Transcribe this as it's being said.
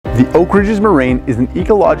The Oak Ridges Moraine is an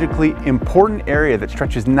ecologically important area that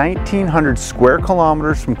stretches 1,900 square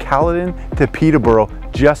kilometers from Caledon to Peterborough,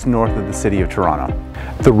 just north of the city of Toronto.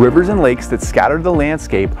 The rivers and lakes that scatter the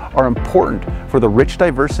landscape are important for the rich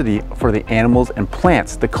diversity for the animals and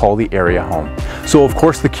plants that call the area home. So of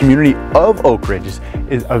course the community of Oak Ridges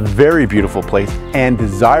is a very beautiful place and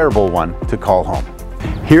desirable one to call home.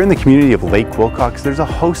 Here in the community of Lake Wilcox, there's a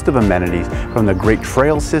host of amenities, from the great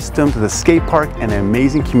trail system to the skate park and an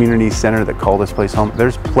amazing community center that call this place home.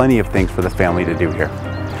 There's plenty of things for the family to do here.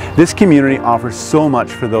 This community offers so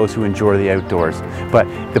much for those who enjoy the outdoors, but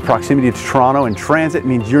the proximity to Toronto and transit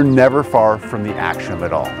means you're never far from the action of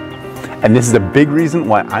it all. And this is a big reason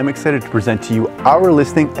why I'm excited to present to you our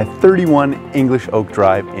listing at 31 English Oak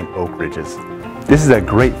Drive in Oak Ridges. This is a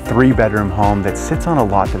great 3-bedroom home that sits on a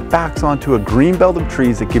lot that backs onto a green belt of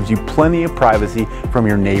trees that gives you plenty of privacy from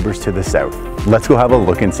your neighbors to the south. Let's go have a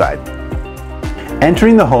look inside.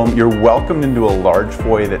 Entering the home, you're welcomed into a large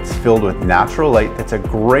foyer that's filled with natural light that's a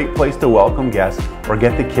great place to welcome guests or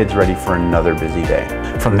get the kids ready for another busy day.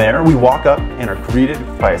 From there, we walk up and are greeted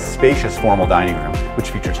by a spacious formal dining room, which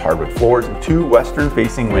features hardwood floors and 2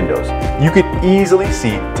 western-facing windows. You could easily see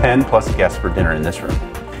 10+ guests for dinner in this room.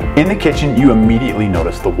 In the kitchen, you immediately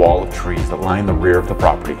notice the wall of trees that line the rear of the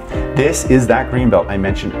property. This is that greenbelt I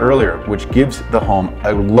mentioned earlier, which gives the home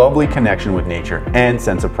a lovely connection with nature and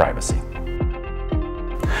sense of privacy.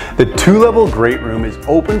 The 2-level great room is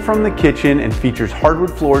open from the kitchen and features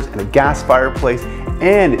hardwood floors and a gas fireplace,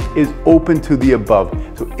 and is open to the above.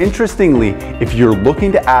 So interestingly, if you're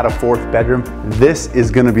looking to add a 4th bedroom, this is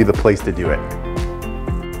going to be the place to do it.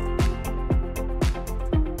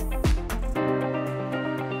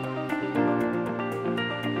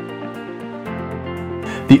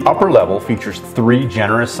 The upper level features 3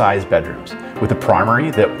 generous-sized bedrooms, with a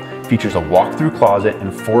primary that features a walk-through closet and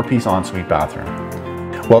 4-piece ensuite bathroom,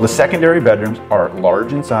 while the secondary bedrooms are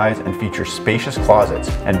large in size and feature spacious closets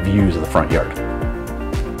and views of the front yard.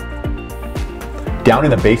 Down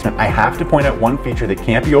in the basement, I have to point out one feature that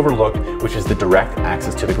can't be overlooked, which is the direct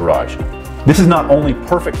access to the garage. This is not only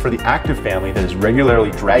perfect for the active family that is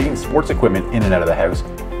regularly dragging sports equipment in and out of the house,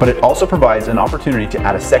 but it also provides an opportunity to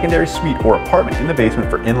add a secondary suite or apartment in the basement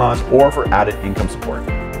for in-laws or for added income support.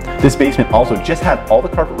 This basement also just had all the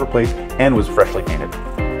carpet replaced and was freshly painted.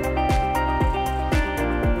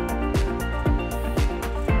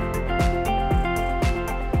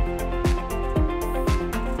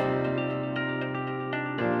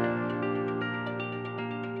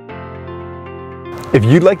 If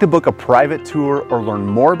you'd like to book a private tour or learn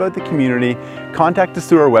more about the community, contact us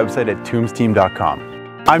through our website at toombs.team.com.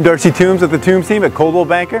 I'm Darcy Toombs with the Toombs team at Coldwell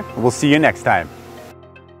Banker. We'll see you next time.